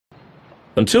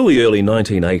Until the early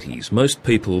 1980s, most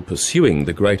people pursuing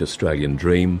the Great Australian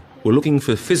Dream were looking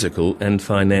for physical and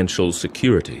financial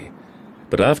security.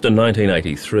 But after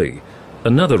 1983,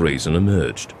 another reason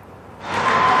emerged.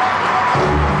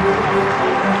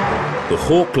 The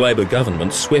Hawke Labor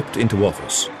government swept into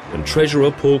office, and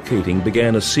Treasurer Paul Keating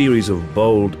began a series of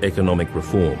bold economic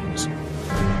reforms.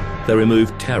 They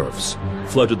removed tariffs,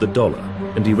 floated the dollar,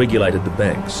 and deregulated the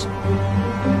banks.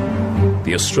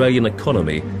 The Australian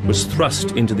economy was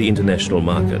thrust into the international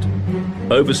market.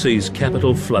 Overseas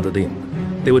capital flooded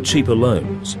in. There were cheaper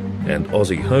loans, and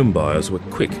Aussie home buyers were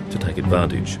quick to take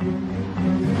advantage.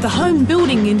 The home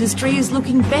building industry is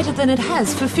looking better than it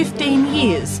has for 15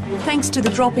 years, thanks to the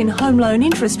drop in home loan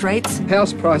interest rates.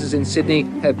 House prices in Sydney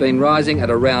have been rising at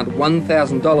around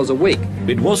 $1,000 a week.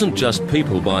 It wasn't just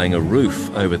people buying a roof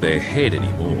over their head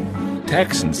anymore.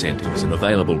 Tax incentives and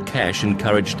available cash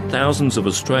encouraged thousands of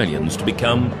Australians to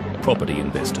become property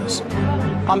investors.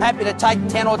 I'm happy to take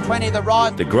 10 or 20 of the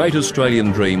ride. The Great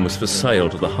Australian Dream was for sale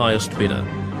to the highest bidder,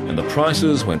 and the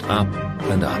prices went up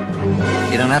and up.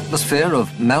 In an atmosphere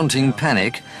of mounting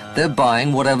panic, they're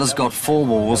buying whatever's got four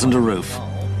walls and a roof.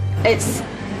 It's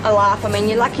a laugh. I mean,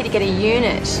 you're lucky to get a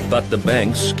unit. But the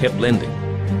banks kept lending.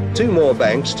 2 more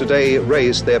banks today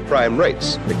raised their prime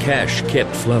rates. The cash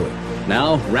kept flowing.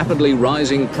 Now, rapidly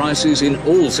rising prices in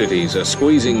all cities are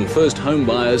squeezing first home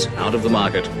buyers out of the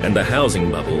market. And the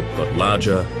housing bubble got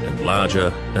larger and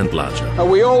larger and larger. Are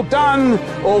we all done?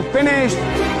 All finished?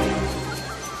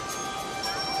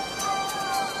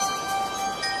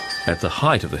 At the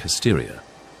height of the hysteria,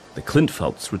 the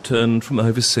Klintfeldts returned from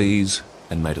overseas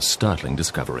and made a startling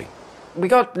discovery. We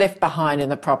got left behind in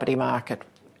the property market.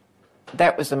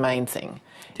 That was the main thing.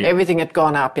 Yeah. Everything had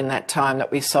gone up in that time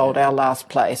that we sold our last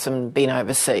place and been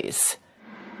overseas.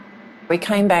 We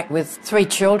came back with 3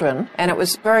 children and it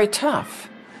was very tough.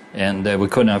 And we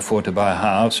couldn't afford to buy a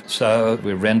house, so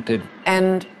we rented.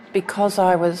 And because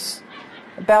I was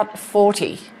about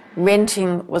 40,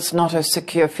 renting was not a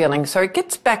secure feeling. So it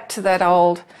gets back to that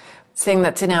old thing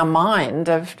that's in our mind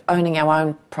of owning our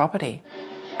own property.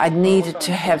 I needed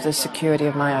to have the security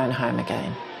of my own home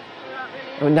again.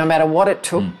 No matter what it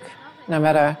took, no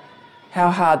matter how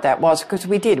hard that was, because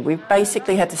we did. We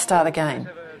basically had to start again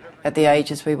at the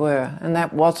ages we were, and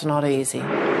that was not easy.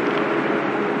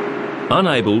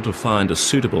 Unable to find a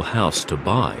suitable house to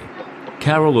buy,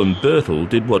 Carol and Bertel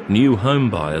did what new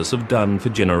home buyers have done for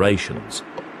generations.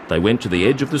 They went to the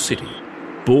edge of the city,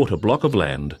 bought a block of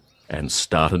land, and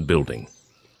started building.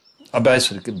 I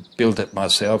basically built it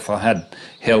myself. I had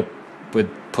help with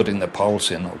putting the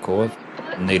poles in, of course.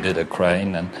 Needed a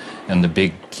crane and the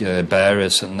big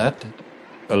barriers and that.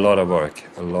 A lot of work.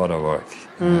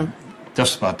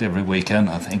 Just about every weekend,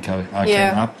 I think,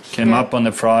 I came up on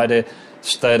a Friday,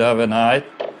 stayed overnight,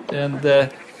 and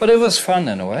but it was fun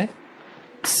in a way.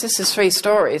 This is 3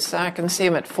 stories. I can see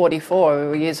them at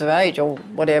 44 years of age or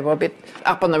whatever, a bit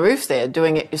up on the roof there,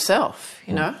 doing it yourself,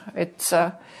 you know. It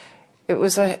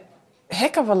was a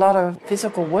heck of a lot of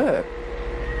physical work.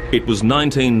 It was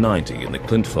 1990 and the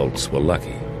Klintfeldts were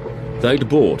lucky. They'd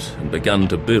bought and begun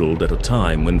to build at a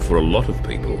time when, for a lot of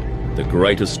people, the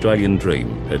Great Australian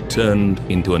Dream had turned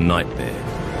into a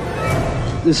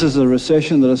nightmare. This is a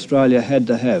recession that Australia had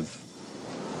to have.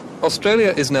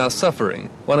 Australia is now suffering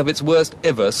one of its worst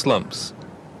ever slumps.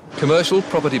 Commercial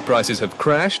property prices have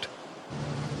crashed.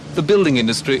 The building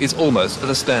industry is almost at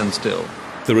a standstill.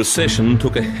 The recession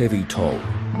took a heavy toll.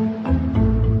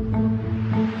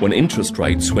 When interest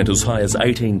rates went as high as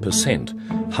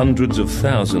 18%, hundreds of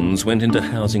thousands went into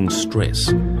housing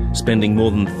stress, spending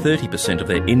more than 30% of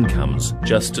their incomes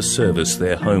just to service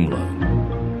their home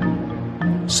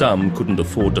loan. Some couldn't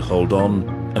afford to hold on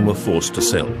and were forced to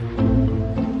sell.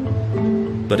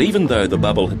 But even though the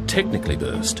bubble had technically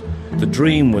burst, the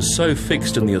dream was so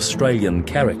fixed in the Australian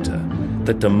character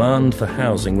that demand for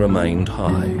housing remained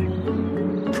high.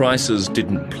 Prices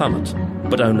didn't plummet,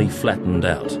 but only flattened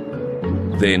out.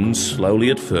 Then, slowly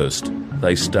at first,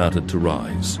 they started to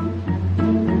rise.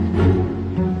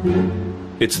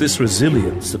 It's this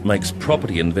resilience that makes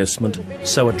property investment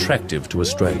so attractive to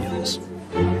Australians.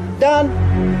 Done.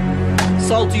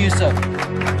 Sold to you, sir.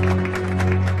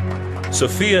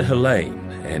 Sophia Helene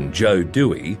and Joe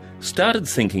Dewey started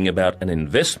thinking about an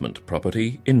investment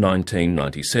property in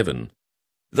 1997.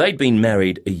 They'd been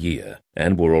married a year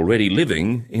and were already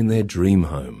living in their dream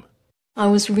home. I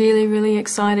was really, really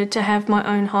excited to have my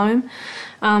own home,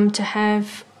 to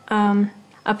have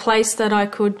a place that I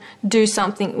could do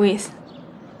something with.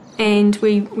 And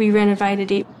we renovated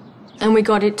it and we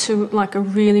got it to like a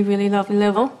really, really lovely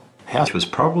level. House was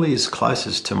probably as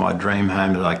closest to my dream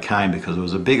home that I came because it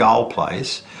was a big old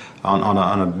place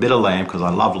on a bit of land, because I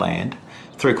love land.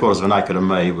 3/4 of an acre to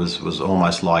me was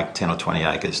almost like 10 or 20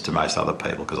 acres to most other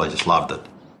people, because I just loved it.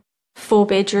 4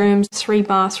 bedrooms, 3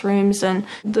 bathrooms, and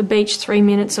the beach 3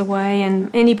 minutes away, and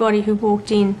anybody who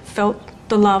walked in felt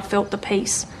the love, felt the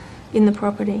peace in the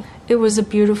property. It was a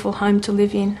beautiful home to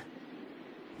live in.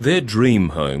 Their dream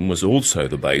home was also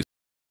the base